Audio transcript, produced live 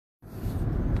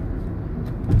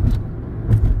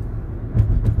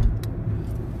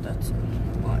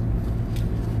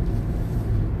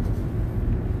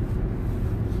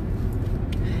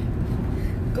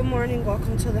morning.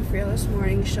 Welcome to the Fearless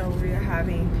Morning Show where you're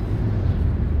having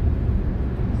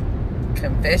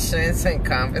confessions and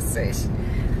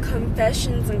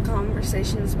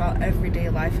conversations about everyday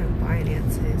life and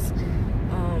finances.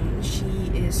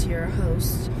 She is your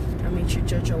host, Amitra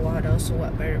Jojo Wado, so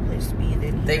what better place to be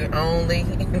than here? They only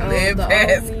live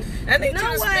past. I need you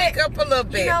to speak up a little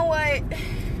bit. You know what?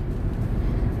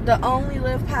 The only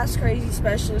live past crazy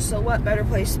specialist, so what better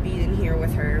place to be than here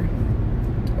with her?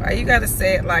 Why you gotta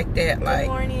say it like that? Good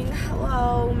morning.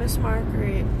 Hello, Miss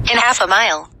Margaret. In half a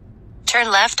mile, turn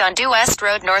left on Due West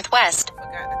Road Northwest. I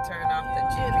forgot to turn off the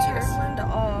Turn GPS. Linda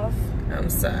off.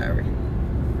 I'm sorry.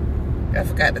 I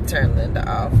forgot to turn Linda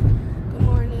off. Good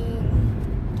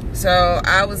morning. So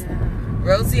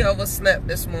Rosie overslept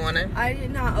this morning. I did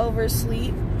not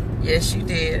oversleep. Yes, you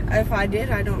did. If I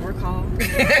did, I don't recall.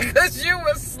 Because you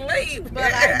were asleep.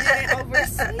 But I didn't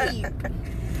oversleep.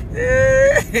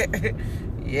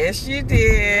 Yes, you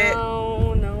did.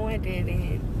 No, I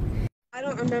didn't. I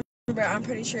don't remember. I'm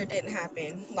pretty sure it didn't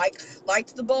happen. Like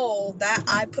the bowl, that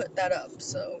I put that up,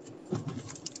 so.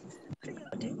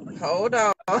 Hold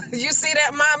on. You see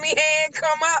that mommy hand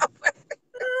come up?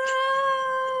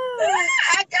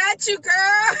 I got you,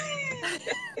 girl.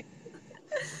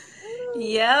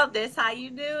 Yep, that's how you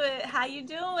do it. How you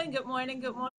doing? Good morning,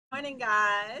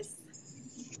 guys.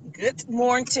 Good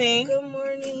morning. Good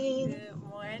morning. Good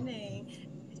morning.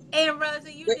 And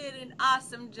Rosie, you did an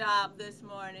awesome job this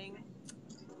morning.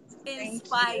 In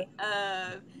spite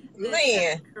of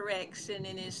the correction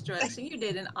and instruction, you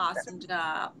did an awesome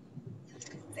job.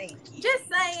 Thank you. Just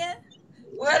saying.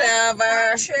 Whatever.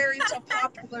 Contrary to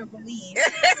popular belief.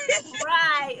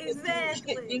 Right,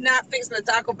 exactly. You're not fixing to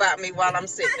talk about me while I'm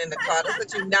sitting in the car. That's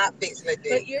what you're not fixing to do.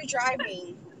 But you're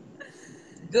driving.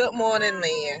 Good morning,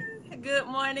 Lynn. Good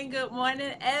morning,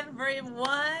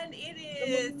 everyone. It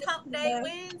is Hump Day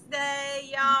Wednesday,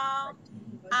 y'all.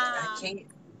 I can't.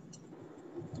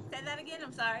 Say that again,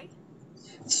 I'm sorry.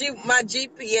 My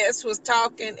GPS was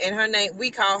talking, and her name, we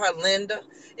call her Linda.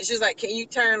 And she was like, can you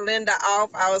turn Linda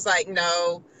off? I was like,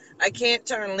 no, I can't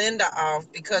turn Linda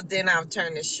off because then I'll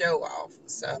turn the show off.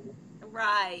 So.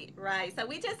 Right. So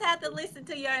we just have to listen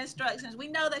to your instructions. We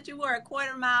know that you were a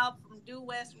quarter mile from Due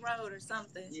West Road or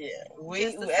something. Yeah,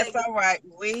 that's all right.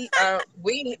 We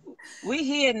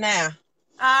here now.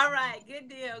 All right, good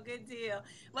deal.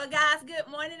 Well, guys, good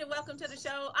morning and welcome to the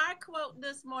show. Our quote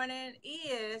this morning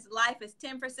is, life is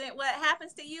 10% what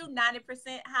happens to you,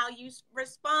 90% how you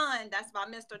respond. That's by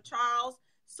Mr. Charles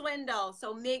Swindoll.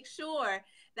 So make sure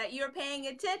that you're paying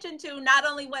attention to not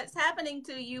only what's happening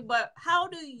to you, but how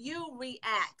do you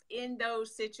react in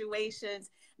those situations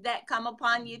that come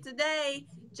upon you today.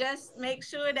 Just make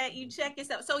sure that you check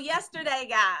yourself. So yesterday,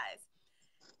 guys,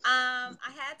 I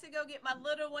had to go get my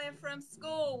little one from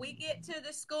school. We get to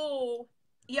the school,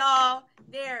 y'all,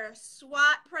 there are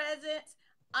SWAT presence,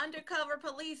 undercover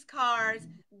police cars,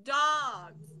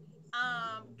 dogs.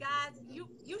 Guys, you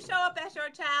show up at your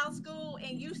child's school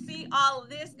and you see all of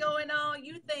this going on,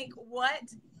 you think,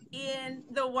 what in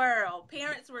the world?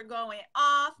 Parents were going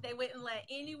off. They wouldn't let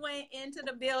anyone into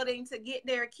the building to get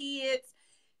their kids.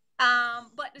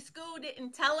 But the school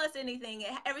didn't tell us anything.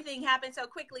 Everything happened so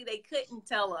quickly they couldn't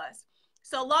tell us.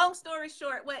 So long story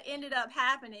short, what ended up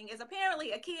happening is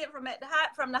apparently a kid from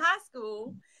the high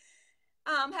school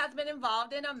has been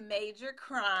involved in a major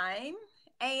crime,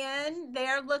 and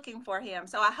they're looking for him.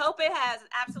 So I hope it has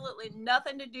absolutely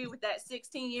nothing to do with that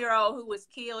 16-year-old who was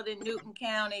killed in Newton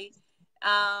County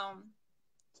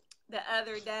the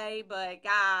other day. But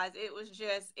guys,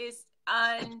 it's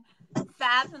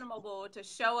unfathomable to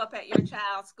show up at your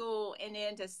child's school and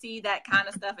then to see that kind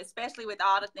of stuff, especially with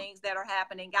all the things that are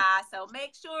happening, guys. So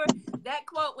make sure that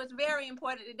quote was very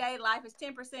important today. Life is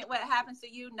 10% what happens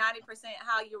to you, 90%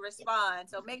 how you respond.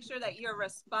 So make sure that you're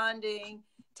responding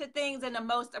to things in the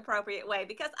most appropriate way,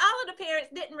 because all of the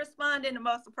parents didn't respond in the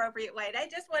most appropriate way. They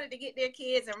just wanted to get their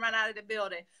kids and run out of the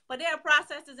building. But there are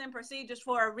processes and procedures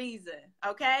for a reason,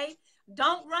 okay?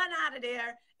 Don't run out of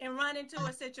there and run into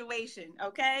a situation,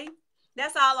 okay?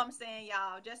 That's all I'm saying,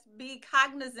 y'all. Just be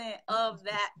cognizant of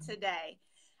that today.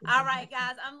 All right,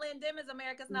 guys, I'm Lynn Dimmons,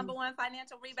 America's #1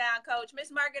 financial rebound coach.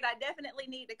 Miss Margaret, I definitely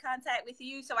need to contact with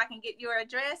you so I can get your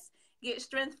address, get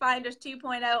Strength Finders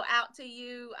 2.0 out to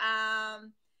you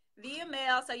via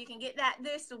mail so you can get that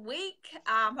this week.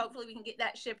 Hopefully we can get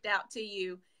that shipped out to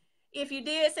you. If you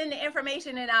did send the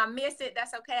information and I miss it,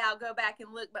 that's okay. I'll go back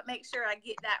and look, but make sure I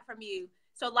get that from you.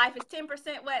 So life is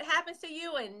 10% what happens to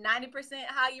you and 90%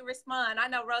 how you respond. I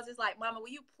know Rosie's like, Mama, will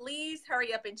you please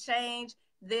hurry up and change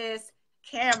this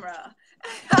camera?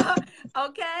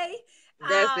 Okay?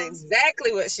 That's Um,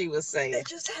 exactly what she was saying. I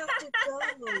just have to go.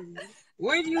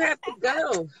 Where do you have to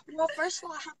go? Well, first of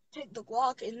all, I have to take the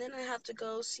walk, and then I have to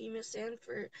go see Miss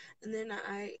Sanford, and then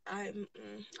I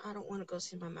don't want to go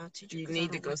see my math teacher. You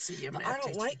need to go see your math I don't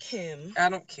teacher. like him. I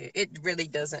don't care. It really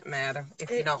doesn't matter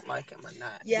if you don't like him or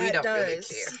not. Yeah, we it don't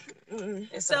does. really care.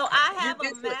 It's so okay. I You have a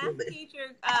get what you math live.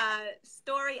 teacher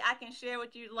story I can share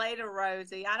with you later,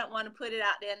 Rosie. I don't want to put it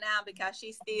out there now because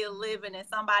she's still living and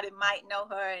somebody might know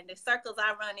her. And the circles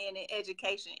I run in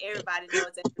education, everybody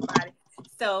knows everybody.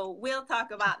 So we'll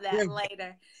talk about that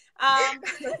later.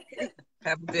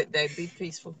 Have a good day. Be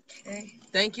peaceful. Okay.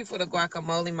 Thank you for the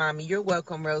guacamole, Mommy. You're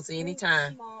welcome, Rosie.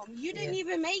 Anytime. Mom, you didn't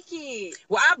even make it.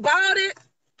 Well, I bought it.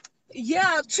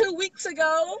 Yeah, 2 weeks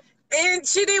ago, and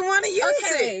she didn't want to use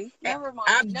it. Never mind.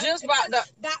 I just bought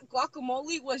that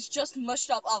guacamole was just mushed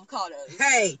up avocados.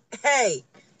 Hey,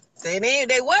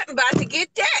 they wasn't about to get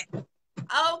that.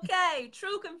 Okay,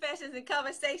 true confessions and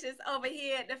conversations over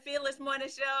here at the Fearless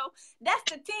Morning Show. That's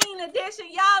the teen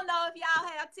edition. Y'all know if y'all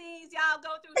have teens, y'all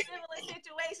go through similar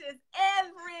situations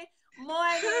every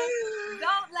morning.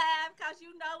 Don't laugh because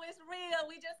you know it's real.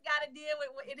 We just got to deal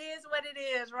with it is what it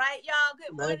is, right, y'all?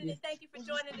 Good morning and thank you for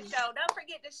joining the show. Don't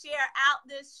forget to share out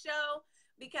this show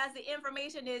because the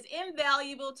information is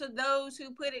invaluable to those who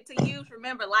put it to use.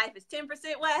 Remember, life is 10%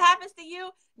 what happens to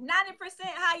you, 90%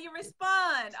 how you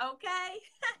respond, okay?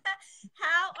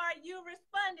 How are you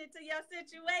responding to your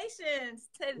situations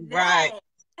today? Right.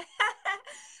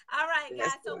 All right,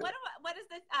 guys. So what is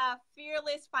the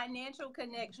Fearless Financial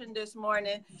Connection this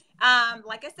morning?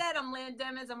 Like I said, I'm Lynn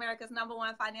Demons, America's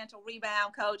 #1 financial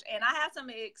rebound coach, and I have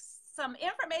some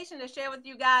information to share with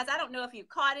you guys. I don't know if you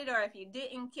caught it or if you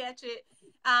didn't catch it.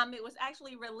 It was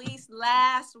actually released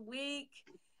last week.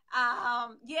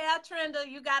 Yeah, Trenda,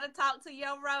 you got to talk to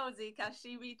your Rosie because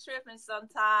she be tripping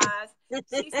sometimes.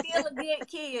 She's still a good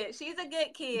kid. She's a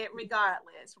good kid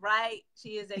regardless, right?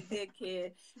 She is a good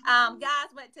kid. Guys,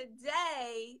 but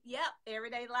today, yep,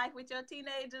 everyday life with your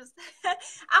teenagers.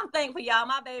 I'm thankful, y'all.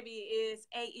 My baby is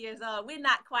 8 years old. We're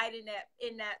not quite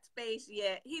in that space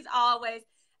yet. He's always,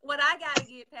 what I got to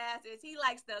get past is he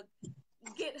likes to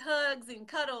get hugs and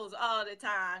cuddles all the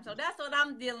time. So that's what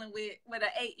I'm dealing with an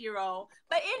 8-year-old.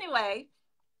 But anyway,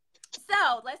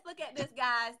 so let's look at this,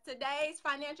 guys. Today's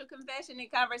financial confession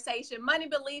and conversation, money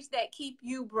beliefs that keep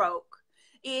you broke,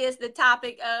 is the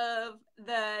topic of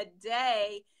the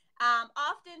day.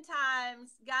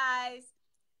 Oftentimes, guys,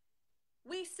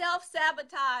 we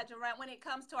self-sabotage around when it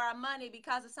comes to our money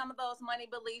because of some of those money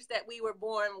beliefs that we were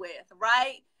born with,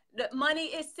 right? The money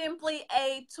is simply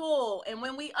a tool. And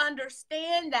when we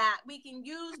understand that, we can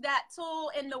use that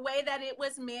tool in the way that it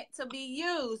was meant to be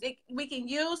used. We can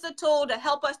use the tool to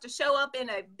help us to show up in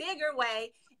a bigger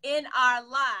way in our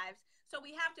lives. So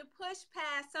we have to push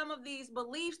past some of these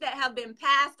beliefs that have been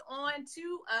passed on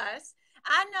to us.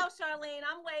 I know, Charlene,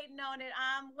 I'm waiting on it.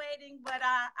 I'm waiting, but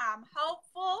I'm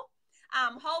hopeful.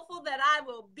 I'm hopeful that I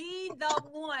will be the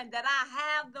one, that I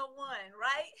have the one,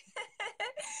 right?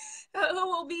 Who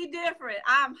will be different.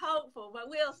 I'm hopeful, but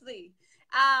we'll see.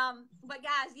 But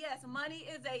guys, yes, money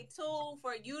is a tool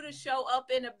for you to show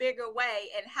up in a bigger way.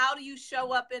 And how do you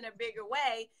show up in a bigger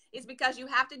way? Is because you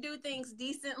have to do things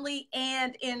decently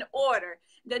and in order.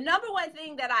 The number one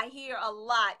thing that I hear a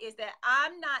lot is that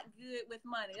I'm not good with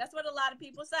money. That's what a lot of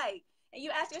people say. And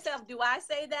you ask yourself, do I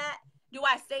say that? Do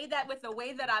I say that with the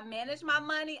way that I manage my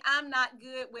money? I'm not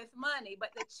good with money.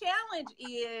 But the challenge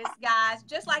is, guys,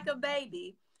 just like a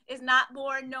baby is not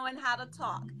born knowing how to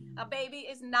talk. A baby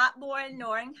is not born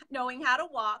knowing how to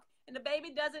walk. And the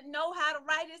baby doesn't know how to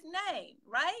write his name,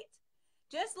 right?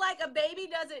 Just like a baby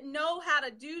doesn't know how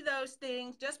to do those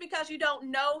things, just because you don't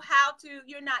know how to,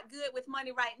 you're not good with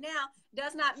money right now,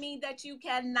 does not mean that you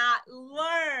cannot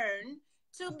learn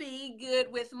to be good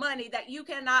with money, that you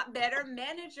cannot better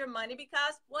manage your money,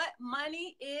 because what?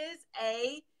 Money is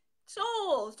a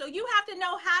tool. So you have to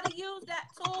know how to use that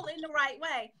tool in the right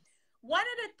way. One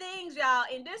of the things, y'all,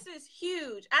 and this is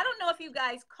huge. I don't know if you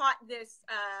guys caught this,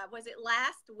 was it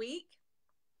last week?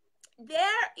 There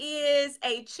is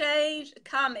a change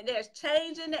coming. There's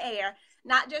change in the air,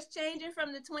 not just changing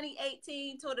from the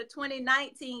 2018 to the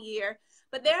 2019 year,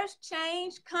 but there's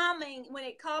change coming when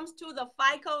it comes to the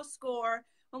FICO score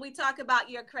when we talk about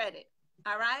your credit,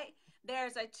 all right?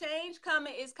 There's a change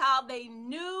coming. It's called the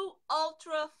new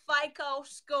ULTRA FICO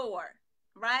score,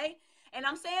 right? And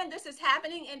I'm saying this is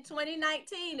happening in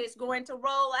 2019. It's going to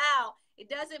roll out. It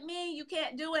doesn't mean you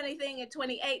can't do anything in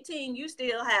 2018. You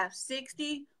still have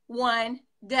 61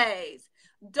 days.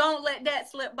 Don't let that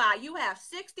slip by. You have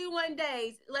 61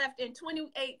 days left in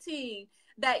 2018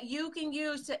 that you can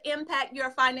use to impact your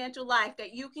financial life,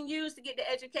 that you can use to get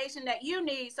the education that you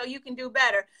need so you can do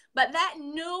better. But that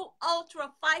new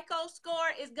Ultra FICO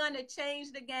score is going to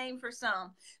change the game for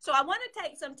some. So I want to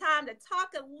take some time to talk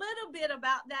a little bit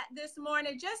about that this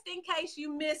morning, just in case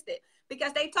you missed it,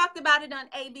 because they talked about it on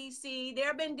ABC. There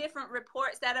have been different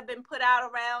reports that have been put out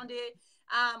around it.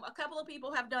 A couple of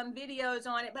people have done videos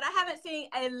on it, but I haven't seen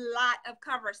a lot of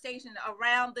conversation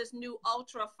around this new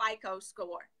Ultra FICO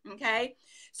score. Okay.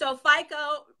 So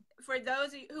FICO, for those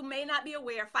who may not be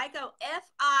aware, FICO,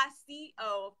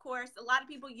 F-I-C-O, of course, a lot of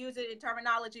people use it in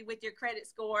terminology with your credit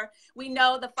score. We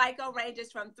know the FICO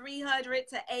ranges from 300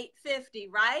 to 850,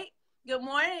 right? Good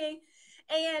morning.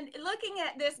 And looking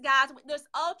at this, guys, this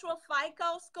Ultra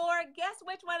FICO score, guess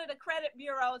which one of the credit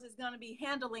bureaus is going to be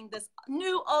handling this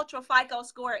new Ultra FICO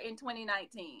score in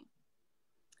 2019?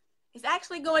 It's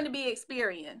actually going to be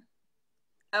Experian.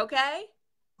 Okay?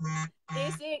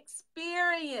 It's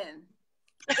Experian.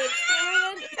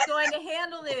 Experian is going to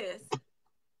handle this.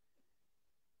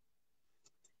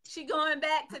 She going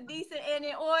back to decent and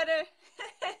in order.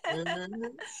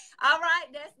 All right,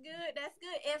 that's good. That's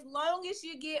good. As long as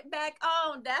you get back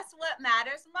on, that's what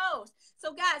matters most.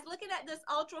 So, guys, looking at this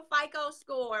Ultra FICO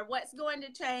score, what's going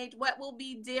to change? What will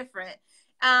be different?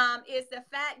 Is the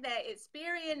fact that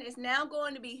Experian is now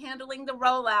going to be handling the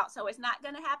rollout. So it's not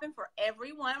going to happen for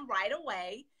everyone right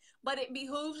away, but it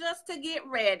behooves us to get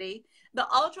ready. The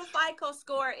Ultra FICO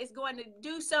score is going to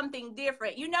do something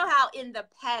different. You know how in the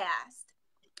past,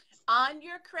 on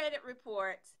your credit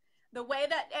reports, the way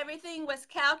that everything was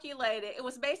calculated, it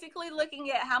was basically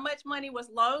looking at how much money was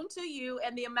loaned to you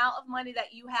and the amount of money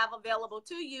that you have available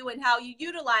to you and how you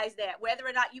utilize that, whether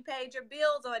or not you paid your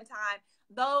bills on time.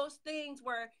 Those things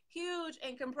were huge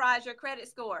and comprise your credit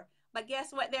score. But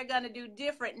guess what they're going to do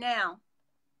different now?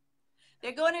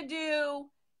 They're going to do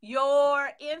your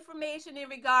information in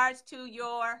regards to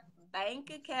your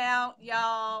bank account,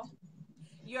 y'all.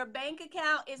 Your bank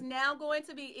account is now going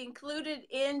to be included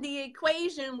in the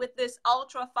equation with this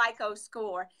Ultra FICO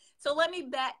score. So let me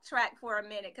backtrack for a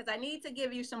minute because I need to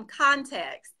give you some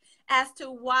context as to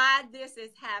why this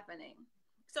is happening.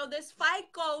 So this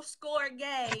FICO score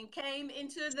game came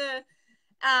into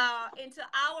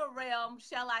our realm,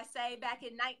 shall I say, back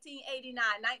in 1989.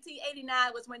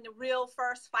 1989 was when the real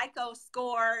first FICO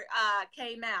score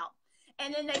came out.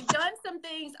 And then they've done some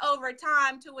things over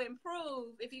time to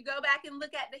improve. If you go back and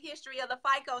look at the history of the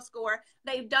FICO score,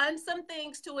 they've done some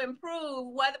things to improve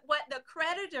what the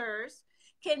creditors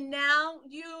can now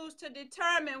use to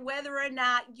determine whether or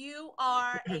not you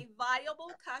are a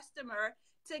viable customer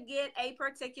to get a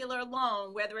particular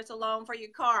loan, whether it's a loan for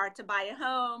your car, to buy a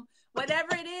home,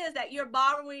 whatever it is that you're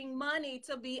borrowing money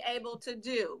to be able to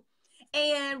do.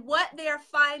 And what they're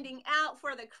finding out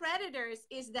for the creditors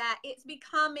is that it's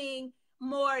becoming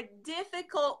more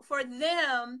difficult for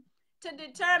them to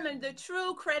determine the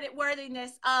true credit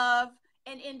worthiness of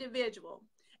an individual.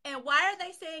 And why are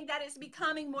they saying that it's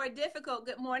becoming more difficult?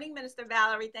 Good morning, Minister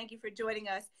Valerie. Thank you for joining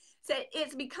us. So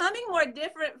it's becoming more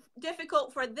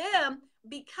difficult for them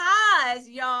because,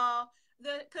 y'all,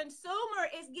 the consumer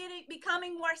is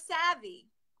becoming more savvy.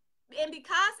 And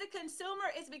because the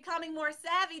consumer is becoming more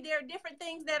savvy, there are different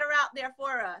things that are out there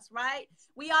for us, right?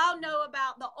 We all know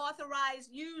about the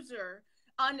authorized user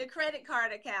on the credit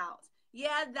card accounts.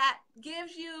 Yeah, that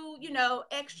gives you,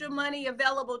 extra money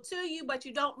available to you, but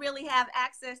you don't really have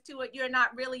access to it. You're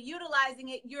not really utilizing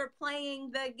it. You're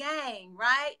playing the game,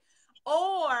 right?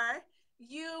 Or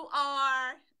you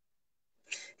are...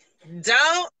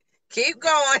 Don't keep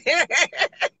going.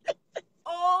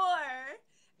 Or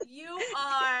you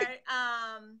are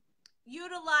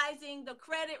utilizing the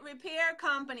credit repair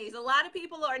companies. A lot of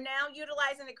people are now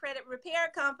utilizing the credit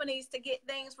repair companies to get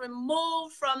things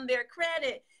removed from their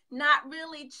credit, not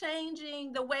really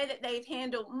changing the way that they've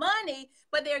handled money,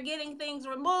 but they're getting things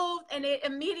removed, and it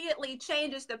immediately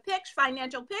changes the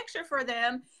financial picture for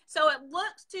them. So it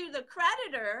looks to the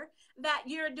creditor that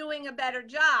you're doing a better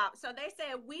job. So they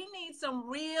say, we need some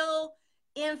real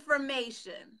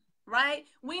information, right?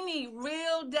 We need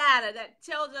real data that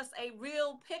tells us a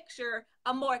real picture,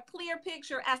 a more clear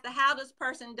picture as to how this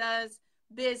person does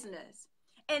business.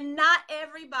 And not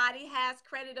everybody has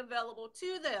credit available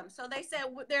to them. So they said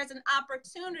there's an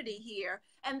opportunity here.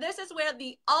 And this is where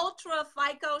the Ultra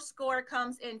FICO score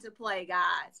comes into play,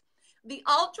 guys. The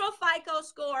Ultra FICO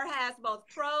score has both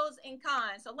pros and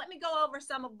cons. So let me go over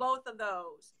some of both of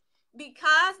those.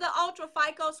 Because the Ultra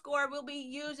FICO score will be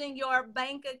using your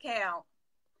bank account,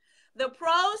 the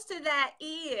pros to that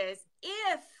is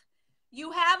if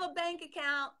you have a bank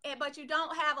account, but you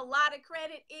don't have a lot of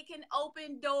credit, it can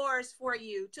open doors for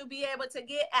you to be able to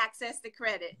get access to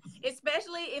credit,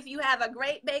 especially if you have a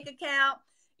great bank account,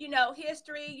 you know,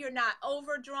 history, you're not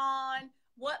overdrawn.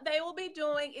 What they will be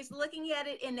doing is looking at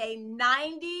it in a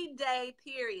 90-day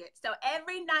period. So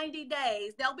every 90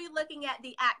 days, they'll be looking at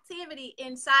the activity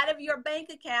inside of your bank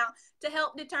account to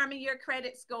help determine your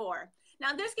credit score.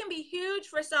 Now, this can be huge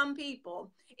for some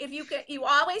people. If you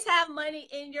always have money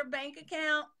in your bank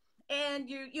account and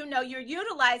you're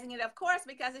utilizing it, of course,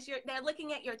 because they're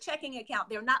looking at your checking account.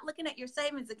 They're not looking at your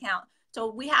savings account.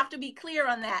 So we have to be clear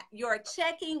on that. Your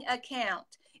checking account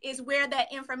is where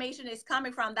that information is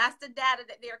coming from. That's the data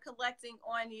that they're collecting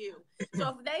on you. So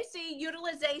if they see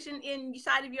utilization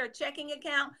inside of your checking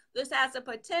account, this has the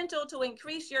potential to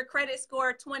increase your credit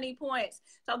score 20 points.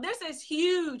 So this is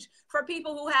huge for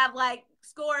people who have like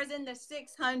scores in the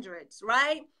 600s,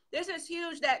 right? This is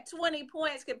huge that 20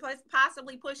 points could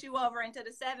possibly push you over into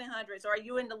the 700s, or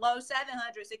you in the low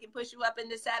 700s, it can push you up in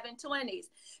the 720s.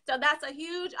 So that's a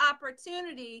huge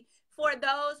opportunity for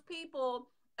those people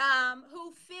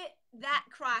who fit that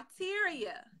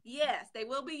criteria. Yes, they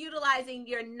will be utilizing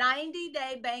your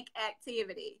 90-day bank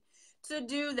activity to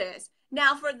do this.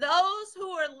 Now, for those who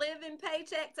are living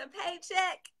paycheck to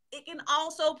paycheck, it can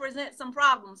also present some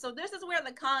problems. So this is where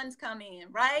the cons come in,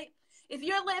 right? If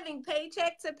you're living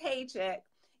paycheck to paycheck,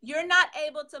 you're not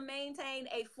able to maintain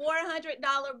a $400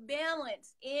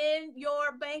 balance in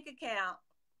your bank account,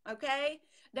 okay?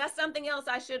 That's something else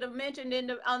I should have mentioned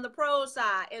on the pro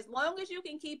side. As long as you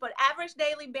can keep an average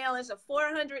daily balance of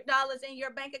 $400 in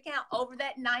your bank account over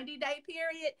that 90-day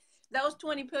period, those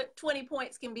 20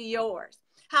 points can be yours.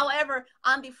 However,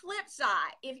 on the flip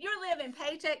side, if you're living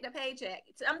paycheck to paycheck,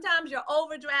 sometimes your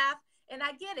overdraft, and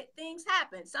I get it, things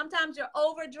happen. Sometimes your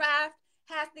overdraft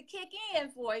has to kick in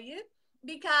for you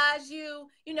because you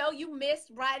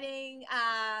missed writing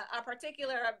a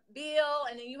particular bill,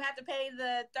 and then you have to pay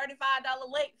the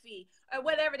 $35 late fee or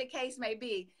whatever the case may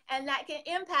be. And that can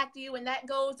impact you, and that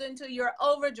goes into your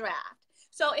overdraft.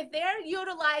 So if they're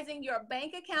utilizing your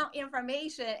bank account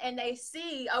information and they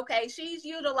see, okay, she's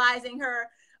utilizing her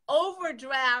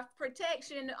overdraft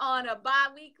protection on a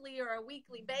bi-weekly or a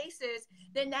weekly basis,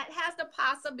 then that has the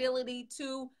possibility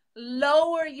to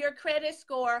lower your credit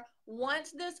score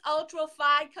once this ULTRA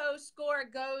FICO score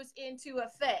goes into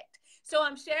effect. So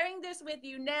I'm sharing this with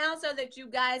you now so that you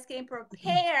guys can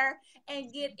prepare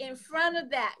and get in front of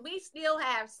that. We still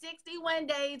have 61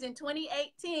 days in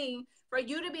 2018 for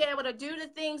you to be able to do the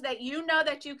things that you know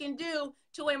that you can do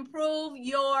to improve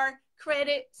your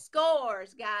credit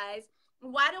scores, guys.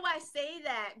 Why do I say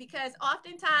that? Because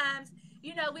oftentimes,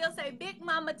 we'll say, Big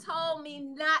Mama told me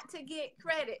not to get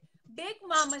credit. Big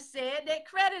Mama said that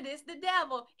credit is the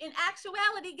devil. In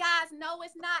actuality, guys, no,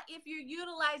 it's not if you're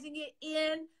utilizing it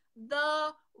in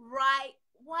the right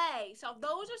way. So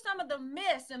those are some of the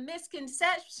myths and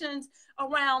misconceptions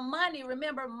around money.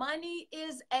 Remember, money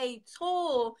is a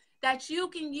tool that you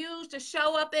can use to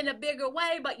show up in a bigger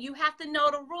way, but you have to know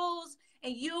the rules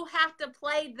and you have to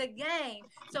play the game.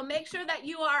 So make sure that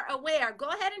you are aware. Go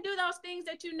ahead and do those things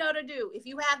that you know to do. If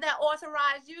you have that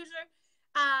authorized user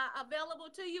available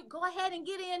to you, go ahead and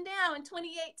get in now in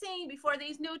 2018 before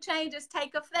these new changes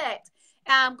take effect.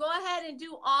 Go ahead and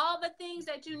do all the things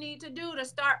that you need to do to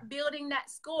start building that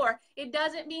score. It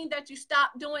doesn't mean that you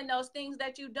stop doing those things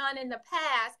that you've done in the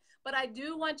past, but I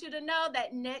do want you to know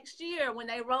that next year when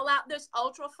they roll out this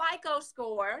ULTRA FICO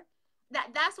score,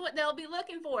 that's what they'll be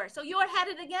looking for. So you're ahead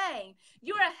of the game.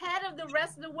 You're ahead of the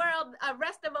rest of the world,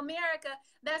 rest of America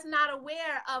that's not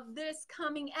aware of this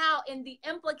coming out and the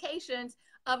implications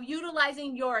of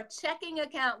utilizing your checking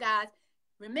account, guys.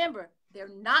 Remember, they're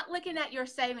not looking at your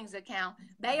savings account.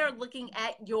 They are looking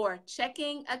at your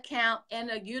checking account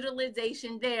and a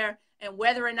utilization there and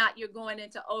whether or not you're going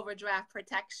into overdraft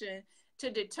protection to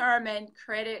determine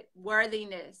credit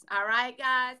worthiness. All right,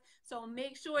 guys? So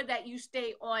make sure that you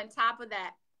stay on top of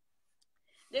that.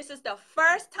 This is the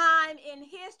first time in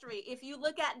history, if you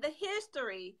look at the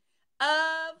history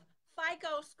of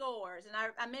FICO scores, and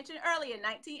I mentioned earlier,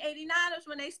 1989 is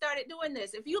when they started doing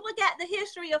this. If you look at the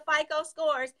history of FICO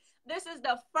scores, this is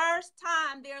the first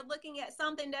time they're looking at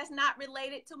something that's not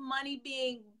related to money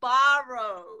being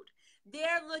borrowed.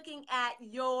 They're looking at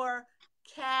your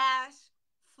cash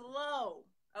flow,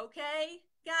 okay,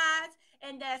 guys?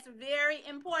 And that's very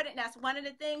important. That's one of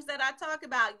the things that I talk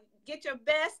about. Put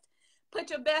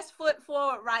your best foot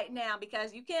forward right now,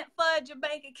 because you can't fudge your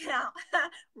bank account,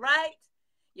 right?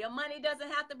 Your money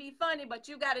doesn't have to be funny, but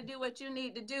you got to do what you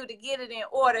need to do to get it in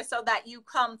order so that you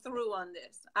come through on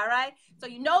this, all right? So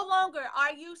no longer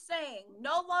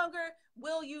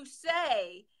will you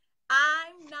say,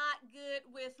 I'm not good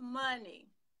with money.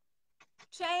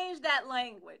 Change that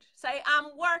language. Say,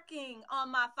 I'm working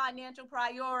on my financial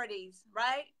priorities,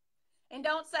 right? And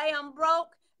don't say I'm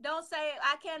broke. Don't say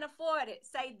I can't afford it.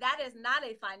 Say that is not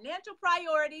a financial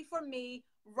priority for me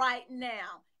right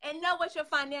now. And know what your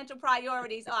financial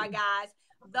priorities are, guys.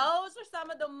 Those are some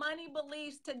of the money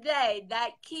beliefs today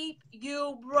that keep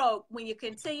you broke when you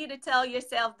continue to tell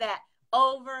yourself that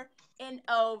over and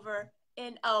over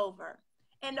and over.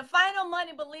 And the final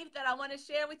money belief that I want to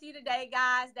share with you today,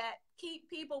 guys, that keep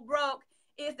people broke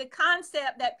is the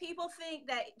concept that people think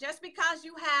that just because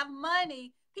you have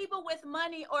money, people with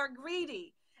money are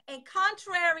greedy. And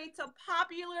contrary to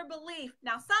popular belief,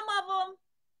 now some of them,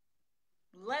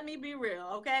 let me be real,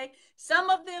 okay?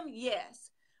 Some of them, yes.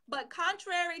 But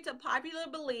contrary to popular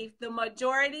belief, the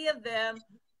majority of them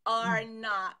are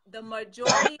not. The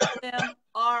majority of them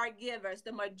are givers.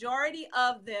 The majority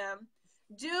of them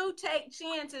do take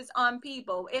chances on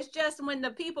people. It's just when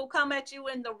the people come at you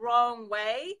in the wrong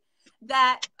way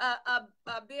that a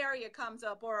barrier comes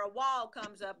up or a wall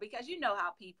comes up, because you know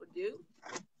how people do.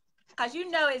 Because you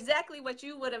know exactly what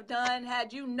you would have done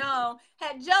had you known.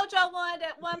 Had JoJo won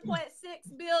that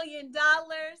 $1.6 billion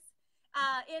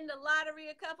in the lottery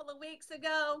a couple of weeks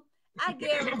ago, I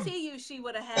guarantee you she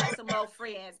would have had some more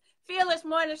friends. Fearless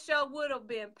Morning Show would have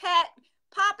been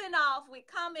popping off with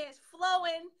comments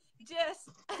flowing just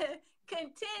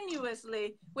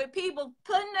continuously, with people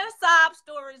putting their sob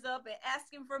stories up and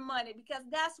asking for money, because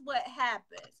that's what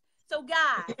happens. So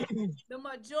guys, the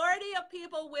majority of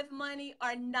people with money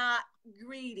are not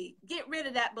greedy. Get rid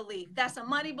of that belief. That's a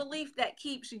money belief that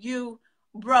keeps you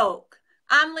broke.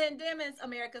 I'm Lynn Dimmons,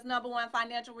 America's #1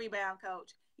 financial rebound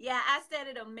coach. Yeah, I said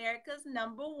it, America's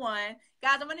 #1.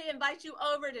 Guys, I'm going to invite you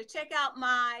over to check out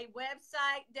my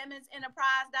website,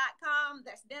 DemmonsEnterprise.com.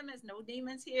 That's Demmons, no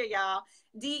demons here, y'all.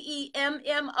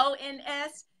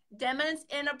 DEMMONS,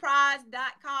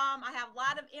 DemmonsEnterprise.com. I have a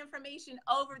lot of information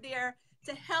over there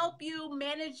to help you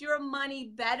manage your money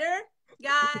better,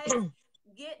 guys.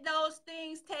 Get those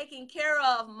things taken care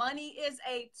of. Money is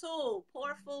a tool.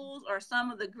 Poor fools are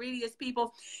some of the greediest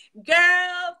people.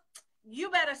 Girl, you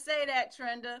better say that,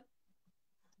 Trenda.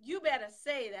 You better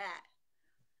say that.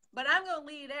 But I'm going to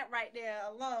leave that right there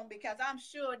alone, because I'm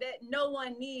sure that no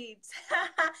one needs.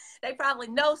 They probably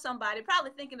know somebody,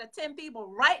 probably thinking of 10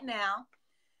 people right now.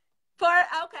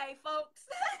 Okay, folks.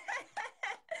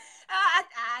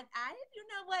 You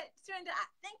know what, Trenda? I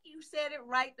think you said it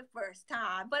right the first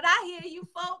time. But I hear you,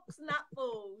 folks, not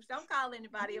fools. Don't call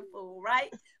anybody a fool,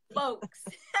 right? Folks.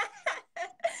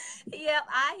 Yep,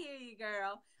 I hear you,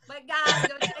 girl. But guys,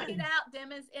 go check it out,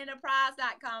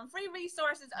 DemmonsEnterprise.com. Free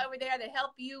resources over there to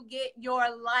help you get your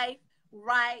life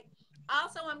right.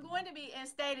 Also, I'm going to be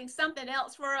instating something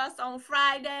else for us on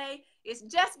Friday. It's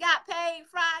Just Got Paid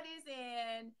Fridays,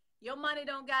 and your money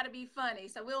don't got to be funny.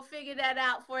 So we'll figure that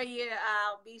out for you.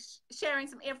 I'll be sharing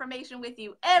some information with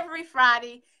you every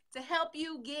Friday to help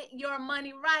you get your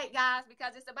money right, guys,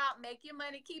 because it's about make your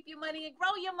money, keep your money, and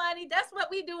grow your money. That's what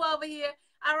we do over here.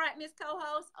 All right, Miss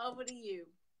Co-host, over to you.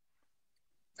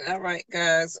 All right,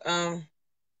 guys.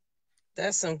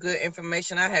 That's some good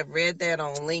information. I have read that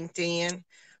on LinkedIn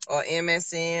or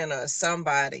MSN or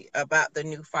somebody about the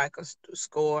new FICO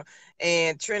score.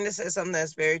 And Trina said something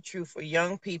that's very true for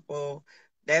young people.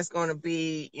 That's going to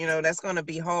be, that's going to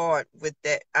be hard with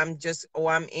that. I'm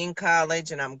in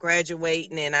college and I'm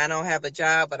graduating and I don't have a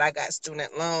job, but I got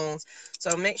student loans.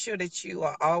 So make sure that you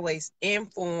are always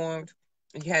informed.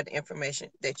 You have the information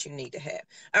that you need to have.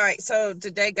 All right. So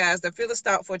today, guys, the fearless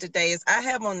thought for today is I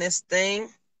have on this thing.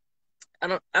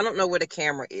 I don't know where the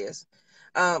camera is,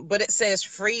 but it says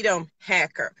Freedom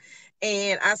Hacker.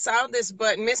 And I saw this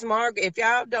button, Miss Margaret. If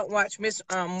y'all don't watch Miss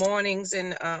Mornings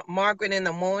and Margaret in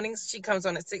the mornings, she comes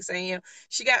on at 6 a.m.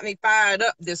 She got me fired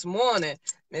up this morning.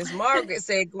 Miss Margaret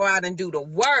said, go out and do the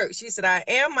work. She said, I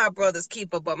am my brother's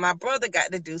keeper, but my brother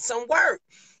got to do some work.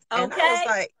 Okay. And I was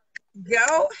like, go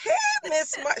ahead,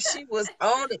 Miss she was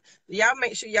on it. Y'all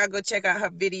make sure y'all go check out her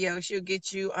video. She'll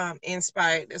get you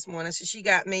inspired this morning. So she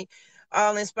got me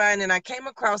all inspired. And I came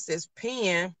across this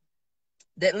pen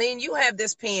that, Lynn, you have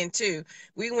this pen too.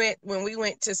 When we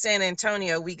went to San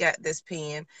Antonio, we got this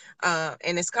pen,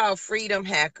 and it's called Freedom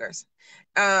Hackers.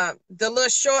 The little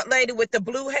short lady with the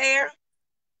blue hair,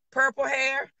 purple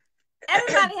hair.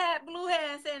 Everybody had blue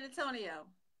hair in San Antonio.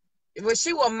 Well,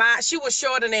 she was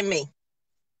shorter than me.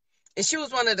 And she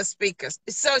was one of the speakers.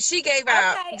 So she gave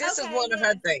out, this is one of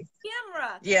her things.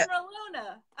 Kimra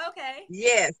Luna. Okay.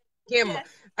 Yes, Kimra. Yes.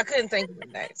 I couldn't think of her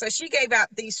name. So she gave out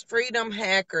these Freedom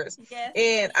Hackers. Yes,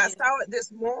 and I saw it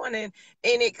this morning,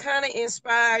 and it kind of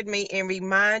inspired me and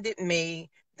reminded me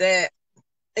that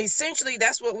essentially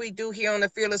that's what we do here on the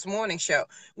Fearless Morning Show.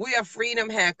 We are freedom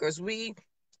hackers. We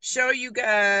show you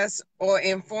guys or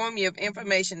inform you of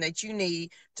information that you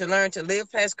need to learn to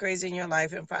live past crazy in your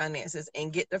life and finances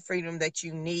and get the freedom that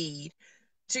you need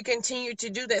to continue to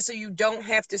do that, so you don't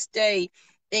have to stay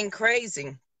in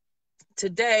crazy.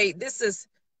 Today, this is,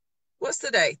 what's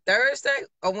today? Thursday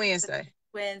or Wednesday?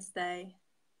 Wednesday.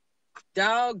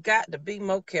 Dog got to be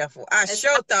more careful. I It's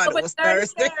sure thought it October was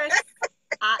Thursday. 31st.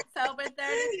 October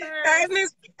Hey,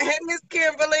 31st. Miss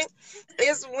Kimberly,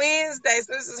 it's Wednesday,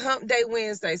 so this is Hump Day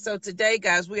Wednesday. So today,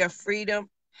 guys, we are freedom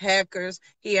hackers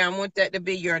here. I want that to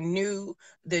be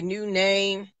the new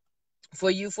name for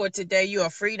you for today. You are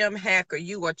a freedom hacker.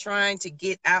 You are trying to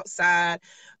get outside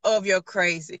of your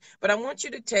crazy. But I want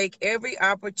you to take every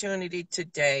opportunity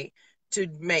today to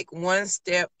make one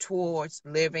step towards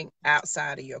living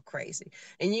outside of your crazy.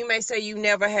 And you may say you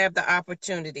never have the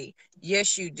opportunity.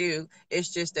 Yes, you do. It's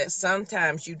just that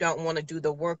sometimes you don't want to do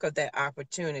the work of that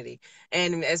opportunity.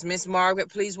 And as Miss Margaret,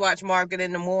 please watch Margaret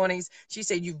in the mornings, she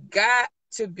said, you've got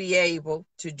to be able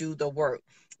to do the work.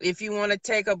 If you want to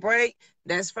take a break,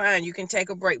 that's fine. You can take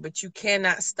a break, but you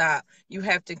cannot stop. You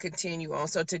have to continue on.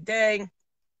 So today,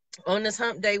 on this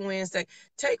Hump Day Wednesday,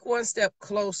 take one step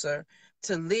closer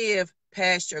to live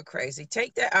past your crazy.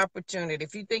 Take that opportunity.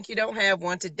 If you think you don't have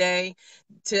one today,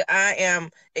 I am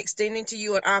extending to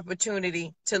you an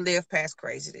opportunity to live past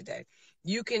crazy today.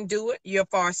 You can do it. You're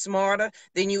far smarter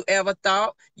than you ever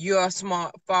thought. You're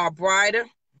smart, far brighter.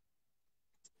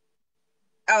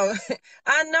 Oh,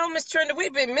 I know, Miss Trenda,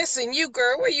 we've been missing you,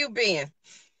 girl. Where you been?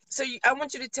 So I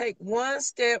want you to take one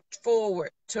step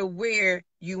forward to where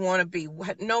you want to be,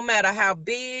 no matter how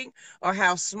big or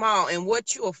how small. And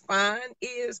what you'll find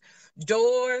is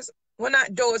doors, well,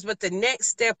 not doors, but the next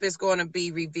step is going to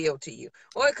be revealed to you.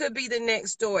 Or it could be the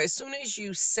next door. As soon as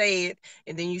you say it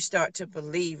and then you start to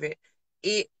believe it,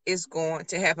 it is going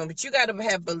to happen. But you got to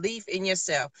have belief in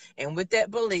yourself. And with that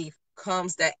belief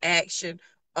comes the action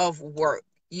of work.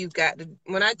 You got to,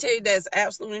 when I tell you there's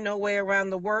absolutely no way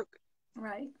around the work,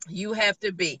 Right. you have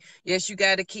to be. Yes, you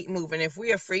got to keep moving. If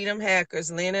we are freedom hackers,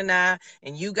 Lynn and I,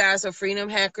 and you guys are freedom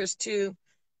hackers too,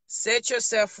 set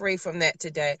yourself free from that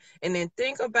today. And then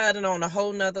think about it on a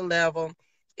whole nother level.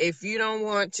 If you don't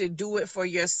want to do it for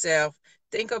yourself,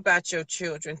 think about your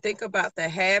children. Think about the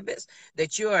habits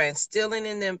that you are instilling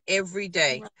in them every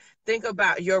day. Right. Think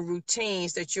about your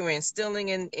routines that you're instilling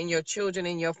in your children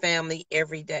and your family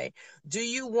every day. Do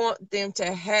you want them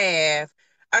to have,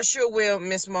 I sure will,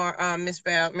 Minister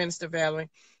Valerie,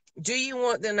 do you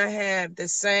want them to have the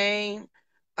same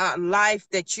life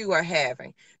that you are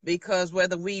having? Because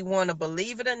whether we want to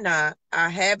believe it or not, our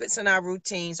habits and our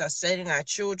routines are setting our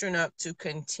children up to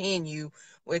continue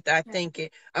with our thinking.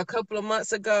 A couple of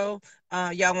months ago,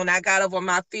 y'all, when I got over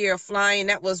my fear of flying,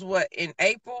 that was what, in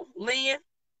April, Lynn?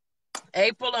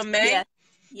 April or May? Yes.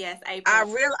 Yes, April. I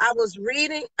was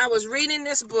reading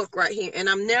this book right here, and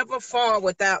I'm never far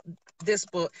without this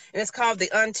book, and it's called The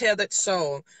Untethered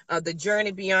Soul, The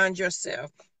Journey Beyond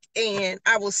Yourself. And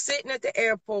I was sitting at the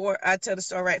airport. I tell the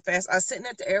story right fast. I was sitting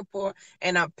at the airport,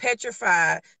 and I'm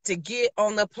petrified to get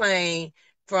on the plane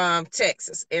from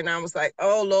Texas. And I was like,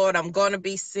 oh Lord, I'm going to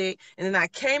be sick. And then I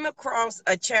came across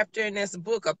a chapter in this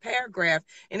book, a paragraph,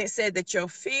 and it said that your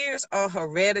fears are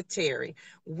hereditary.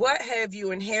 What have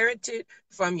you inherited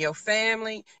from your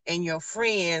family and your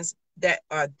friends that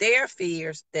are their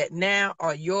fears that now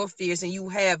are your fears, and you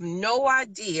have no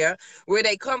idea where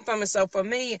they come from? And so for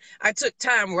me, I took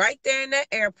time right there in that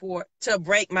airport to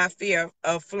break my fear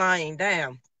of flying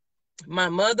down. My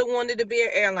mother wanted to be an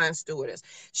airline stewardess.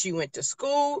 She went to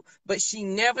school, but she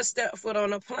never stepped foot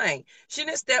on a plane. She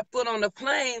didn't step foot on a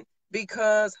plane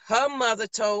because her mother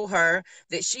told her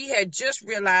that she had just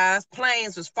realized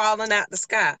planes was falling out the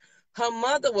sky. Her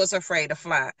mother was afraid of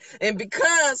flying. And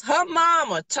because her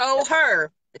mama told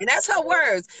her, and that's her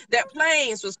words, that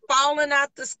planes was falling out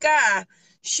the sky,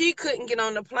 she couldn't get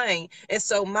on the plane. And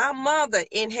so my mother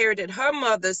inherited her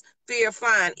mother's fear of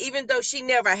flying, even though she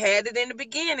never had it in the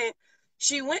beginning.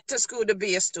 She went to school to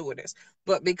be a stewardess,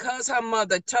 but because her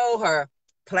mother told her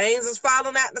planes is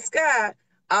falling out the sky,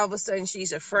 all of a sudden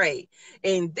she's afraid.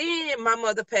 And then my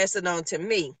mother passed it on to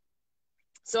me.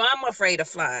 So I'm afraid of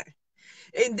flying.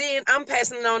 And then I'm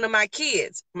passing it on to my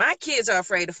kids. My kids are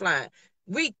afraid of flying.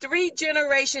 We 3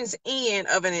 generations in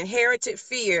of an inherited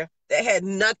fear that had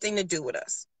nothing to do with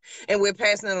us. And we're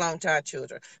passing it along to our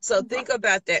children. So think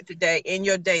about that today in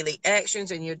your daily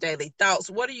actions and your daily thoughts.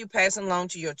 What are you passing along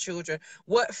to your children?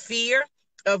 What fear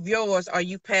of yours are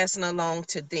you passing along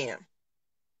to them?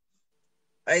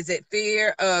 Is it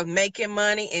fear of making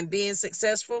money and being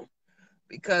successful?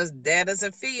 Because that is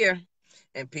a fear.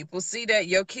 And people see that,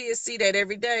 your kids see that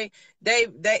every day. They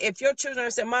if your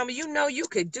children say, Mama, you know you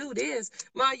could do this,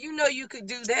 Mom, you know you could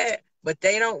do that, but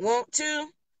they don't want to.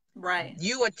 Right.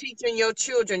 You are teaching your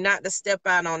children not to step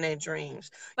out on their dreams.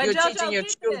 But You're teaching JoJo, your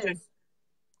get children. this.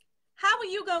 How are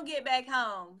you gonna get back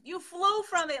home? You flew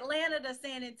from Atlanta to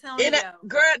San And Antonio.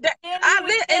 girl, And you were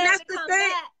and scared that's to the come thing.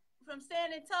 back from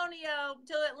San Antonio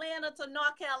to Atlanta to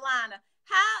North Carolina.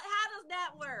 How does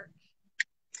that work?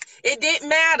 It didn't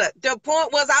matter. The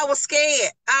point was I was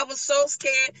scared. I was so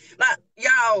scared. Like,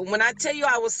 y'all, when I tell you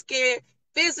I was scared,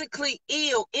 physically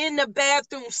ill, in the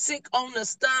bathroom, sick on the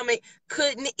stomach,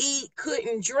 couldn't eat,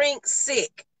 couldn't drink,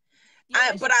 sick.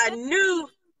 Yeah, But I knew.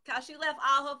 Because she left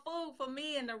all her food for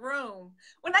me in the room.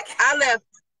 When I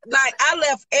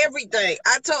left everything.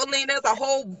 I told Lynn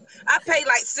I paid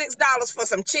like $6 for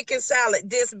some chicken salad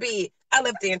this big. I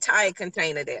left the entire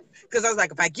container there. Because I was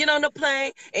like, if I get on the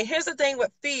plane, and here's the thing with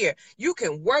fear,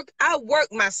 I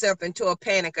worked myself into a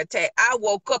panic attack. I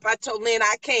woke up, I told Lynn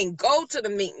I can't go to the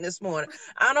meeting this morning.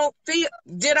 I don't feel,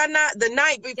 did I not? The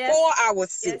night before I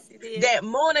was sick. Yes, you did. That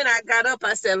morning I got up,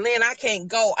 I said, Lynn, I can't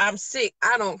go. I'm sick.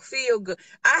 I don't feel good.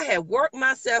 I had worked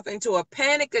myself into a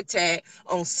panic attack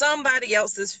on somebody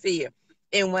else's fear.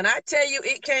 And when I tell you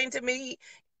it came to me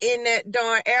in that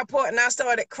darn airport and I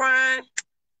started crying,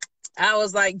 I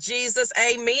was like, Jesus,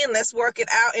 amen. Let's work it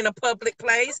out in a public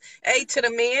place. A to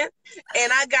the men.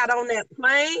 And I got on that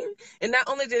plane. And not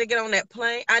only did I get on that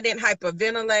plane, I didn't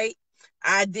hyperventilate.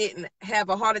 I didn't have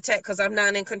a heart attack because I'm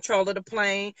not in control of the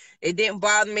plane. It didn't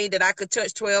bother me that I could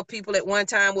touch 12 people at one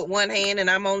time with one hand and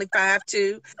I'm only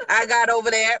 5'2". I got over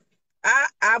that.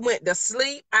 I went to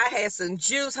sleep. I had some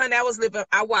juice, honey.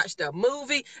 I watched a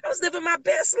movie. I was living my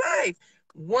best life.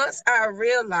 Once I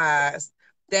realized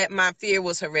that my fear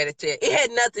was hereditary, it had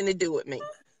nothing to do with me.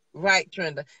 Right,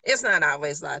 Trenda? It's not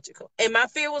always logical. And my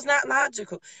fear was not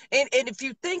logical. And if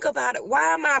you think about it,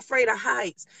 why am I afraid of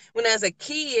heights? When as a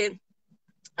kid,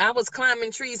 I was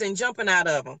climbing trees and jumping out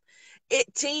of them.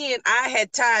 At 10, I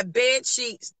had tied bed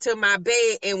sheets to my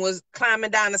bed and was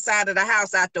climbing down the side of the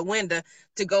house out the window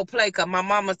to go play because my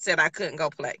mama said I couldn't go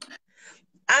play.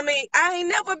 I mean, I ain't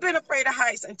never been afraid of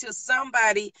heights until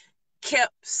somebody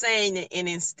kept saying it and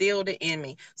instilled it in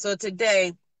me. So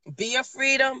today, be a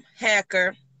freedom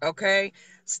hacker, okay?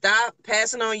 Stop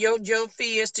passing on your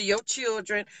fears to your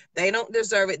children. They don't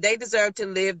deserve it. They deserve to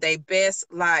live their best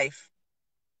life.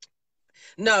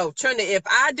 No, Trina, if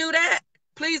I do that,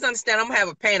 please understand I'm going to have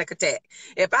a panic attack.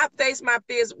 If I face my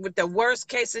fears with the worst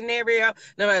case scenario,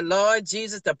 no, like, Lord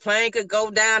Jesus, the plane could go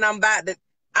down. I'm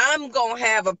going to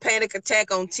have a panic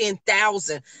attack on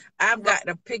 10,000. I've got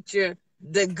to picture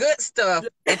the good stuff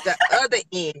at the other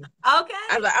end. Okay.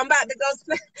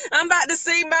 I'm about to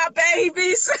see my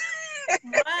babies.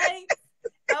 Right.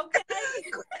 Okay.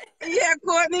 Yeah,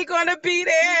 Courtney gonna be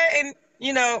there. And,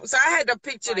 so I had to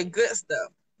picture the good stuff.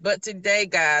 But today,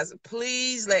 guys,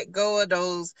 please let go of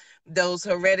those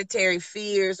hereditary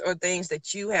fears or things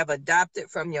that you have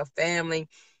adopted from your family.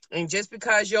 And just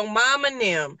because your mom and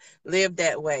them live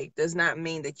that way does not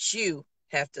mean that you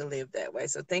have to live that way.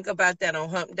 So think about that on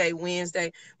Hump Day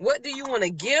Wednesday. What do you want to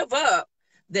give up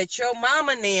that your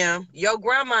mama and them, your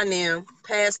grandma and them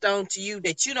passed on to you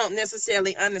that you don't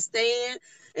necessarily understand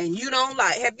and you don't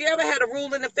like? Have you ever had a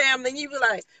rule in the family and you were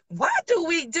like, why do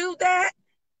we do that?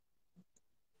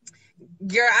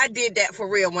 Girl, I did that for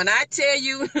real. When I tell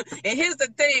you, and here's the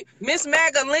thing, Miss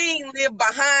Magaline lived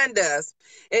behind us.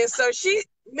 And so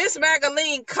Miss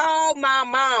Magaline called my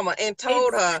mama and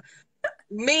told her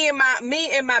me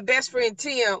and my best friend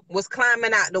Tim was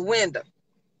climbing out the window.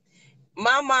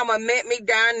 My mama met me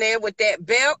down there with that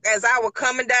belt as I was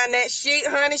coming down that sheet,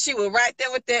 honey. She was right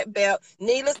there with that belt.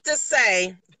 Needless to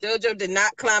say, JoJo did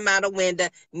not climb out a window.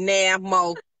 Nah,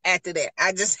 more after that.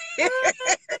 I just...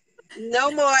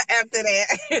 No more after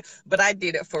that. But I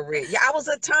did it for real. Yeah, I was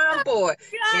a tomboy.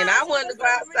 And I wanted to go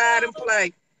outside and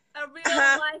play. A real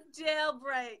life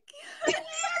jailbreak.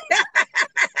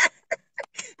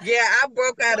 Yeah, I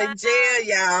broke out of jail,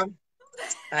 y'all.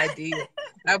 I did.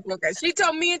 I broke out. She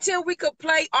told me until we could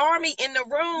play Army in the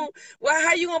room. Well,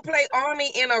 how you gonna play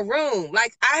Army in a room?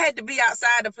 Like, I had to be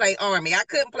outside to play Army. I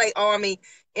couldn't play Army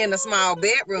in a small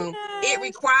bedroom. It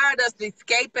required us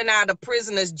escaping out of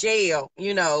prisoner's jail,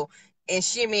 and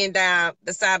shimmying down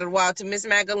the side of the wall to Miss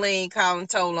Magaline calling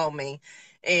toll on me.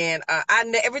 And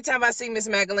every time I see Miss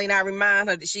Magaline, I remind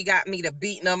her that she got me the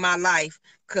beating of my life.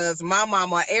 Because my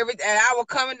mama, and I was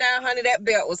coming down, honey, that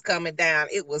belt was coming down.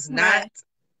 It was not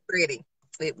pretty.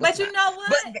 But you know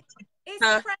what?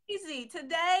 It's crazy.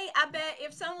 Today, I bet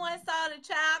if someone saw the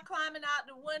child climbing out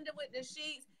the window with the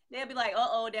sheets, They'll be like,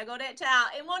 uh-oh, there go that child.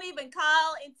 And won't even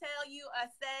call and tell you or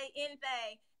say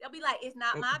anything. They'll be like, it's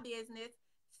not my business.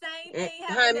 Same thing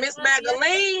happened Miss to us yesterday.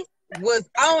 Magdalene was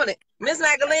on it. Miss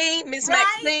Magdalene, Miss Right?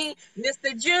 Maxine,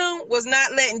 Mr. June was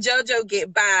not letting JoJo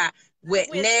get by with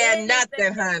With nothing,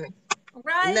 anything. honey.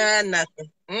 Right? Nothing.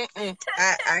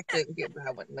 I couldn't get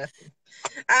by with nothing.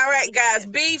 All right, guys,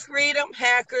 be freedom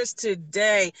hackers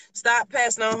today. Stop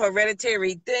passing on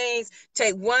hereditary things.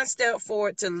 Take one step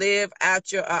forward to live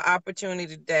out your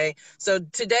opportunity today. So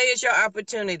today is your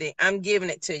opportunity. I'm giving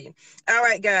it to you. All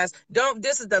right, guys,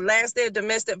 this is the last day of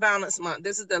Domestic Violence Month.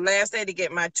 This is the last day to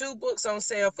get my 2 books on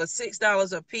sale for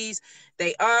 $6 a piece.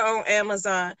 They are on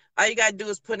Amazon. All you got to do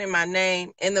is put in my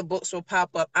name and the books will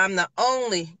pop up. I'm the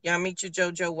only Y'all Meet Your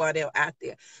JoJo Waddell out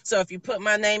there. So if you put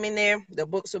my name in there, the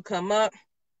books will come up.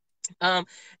 And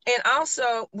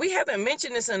also, we haven't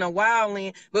mentioned this in a while,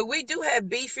 Lynn, but we do have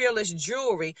Be Fearless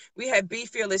jewelry. We have Be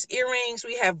Fearless earrings.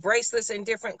 We have bracelets in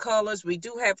different colors. We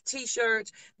do have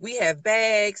t-shirts. We have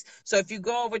bags. So if you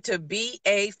go over to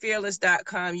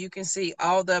bafearless.com, you can see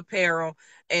all the apparel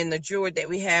and the jewelry that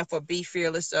we have for Be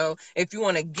Fearless. So if you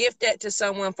want to gift that to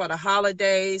someone for the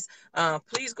holidays,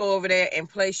 please go over there and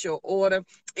place your order.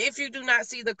 If you do not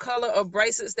see the color of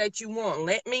bracelets that you want,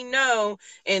 let me know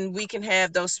and we can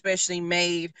have those specially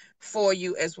made for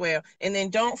you as well. And then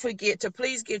don't forget to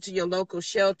please give to your local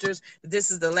shelters.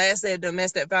 This is the last day of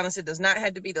domestic violence. It does not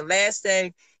have to be the last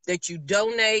day that you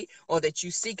donate or that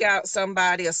you seek out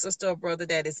somebody, a sister or brother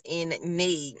that is in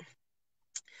need.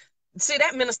 See,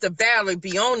 that Minister Valerie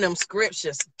be on them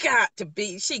scriptures. Got to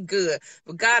be. She good.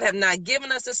 But God have not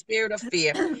given us a spirit of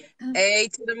fear. A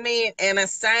to the men and a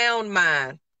sound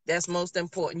mind. That's most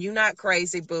important. You're not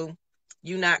crazy, boo.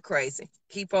 You're not crazy.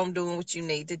 Keep on doing what you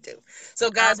need to do. So,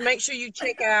 guys, make sure you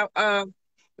check out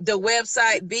the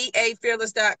website,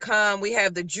 bafearless.com. We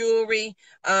have the jewelry.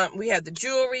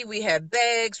 We have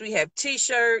bags, we have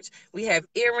t-shirts, we have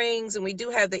earrings, and we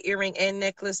do have the earring and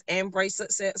necklace and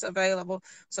bracelet sets available.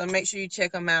 So make sure you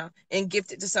check them out and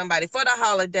gift it to somebody for the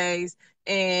holidays.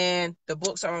 And the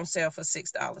books are on sale for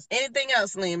 $6. Anything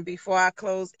else, Lynn, before I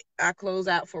close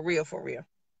out for real, for real?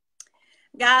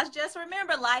 Guys, just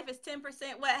remember, life is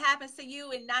 10% what happens to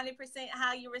you and 90%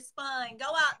 how you respond. Go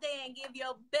out there and give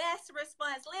your best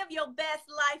response. Live your best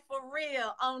life for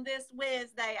real on this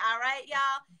Wednesday. All right,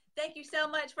 y'all? Thank you so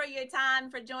much for your time,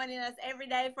 for joining us every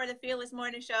day for the Fearless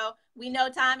Morning Show. We know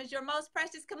time is your most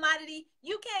precious commodity.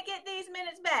 You can't get these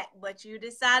minutes back, but you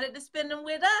decided to spend them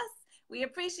with us. We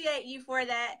appreciate you for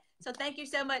that. So thank you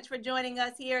so much for joining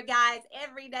us here, guys,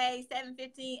 every day,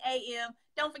 7:15 a.m.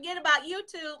 Don't forget about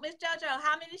YouTube. Miss JoJo,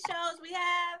 how many shows we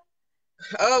have?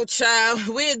 Oh, child,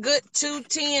 we're a good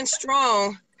 210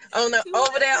 strong over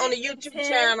there on the YouTube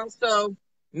channel. So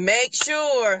make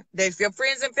sure that if your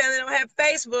friends and family don't have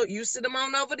Facebook, you send them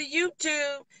on over to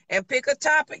YouTube and pick a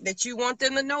topic that you want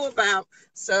them to know about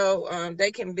so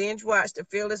they can binge watch the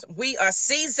Fearless. We are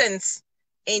seasons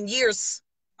and years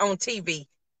on TV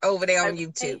over there on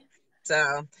YouTube.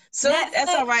 So that's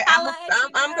all right.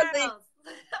 I'm believing.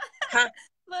 Huh?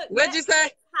 Look, what'd you say?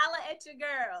 Holla at your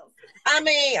girls. I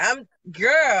mean,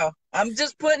 I'm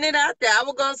just putting it out there. I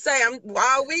was gonna say,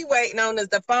 all we waiting on is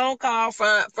the phone call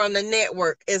from the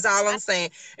network. Is all I'm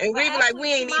saying. And we like,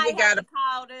 we ain't even got to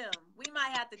call them. We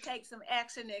might have to take some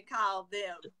action and call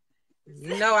them.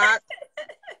 You know,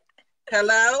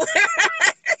 hello.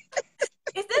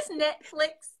 Is this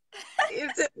Netflix?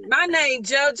 My name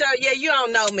JoJo. Yeah, you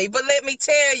don't know me, but let me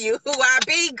tell you who I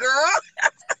be, girl.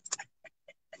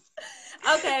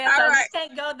 Okay, so we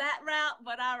can't go that route,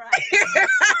 but all right.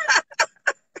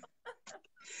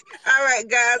 All right,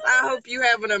 guys, I hope you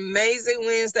have an amazing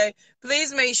Wednesday.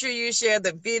 Please make sure you share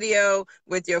the video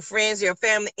with your friends, your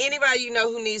family, anybody you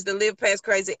know who needs to live past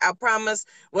crazy. I promise.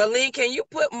 Well, Lynn, can you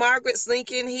put Margaret's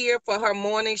link in here for her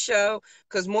morning show?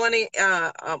 Because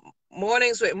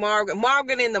mornings with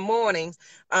Margaret in the mornings,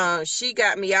 she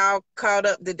got me all caught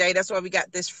up today. That's why we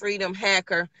got this freedom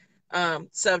hacker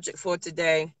subject for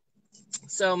today.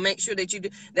 So make sure that you do.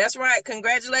 That's right.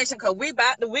 Congratulations, because we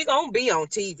gonna be on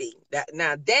TV.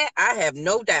 Now that I have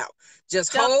no doubt.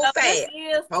 Just hold fast. This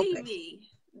is TV.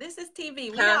 This is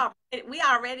TV. We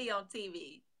already on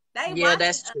TV. They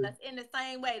watching us in the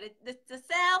same way. The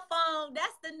cell phone,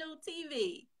 that's the new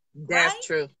TV. That's right?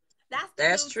 True.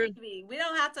 That's true. TV. We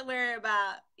don't have to worry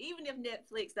about, even if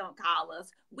Netflix don't call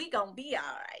us, we gonna be all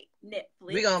right.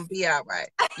 Netflix. We gonna be all right.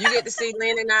 You get to see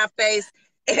Lynn in our face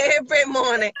every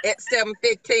morning at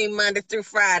 7:15 Monday through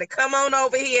Friday. Come on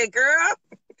over here, girl.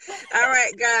 All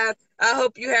right, guys. I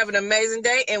hope you have an amazing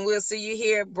day, and we'll see you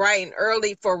here bright and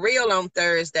early for real on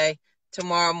Thursday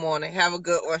tomorrow morning. Have a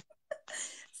good one.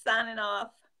 Signing off.